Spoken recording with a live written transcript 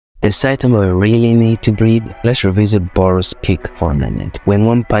Does Saitama really need to breathe? Let's revisit Boru's kick for a minute. When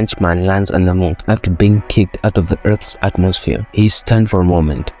One Punch Man lands on the moon after being kicked out of the Earth's atmosphere, he is stunned for a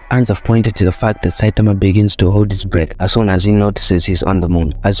moment. Fans have pointed to the fact that Saitama begins to hold his breath as soon as he notices he's on the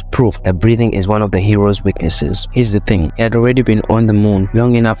moon, as proof that breathing is one of the hero's weaknesses. Here's the thing, he had already been on the moon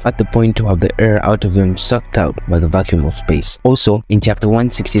long enough at the point to have the air out of him sucked out by the vacuum of space. Also, in chapter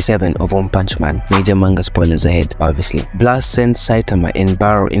 167 of One Punch Man, major manga spoilers ahead, obviously, Blast sends Saitama and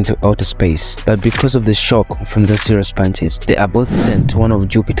Barou into outer space, but because of the shock from the serious punches, they are both sent to one of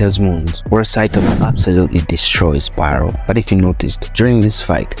Jupiter's moons, where Saitama absolutely destroys Barou. But if you noticed, during this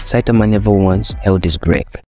fight, Saitama never once held his breath.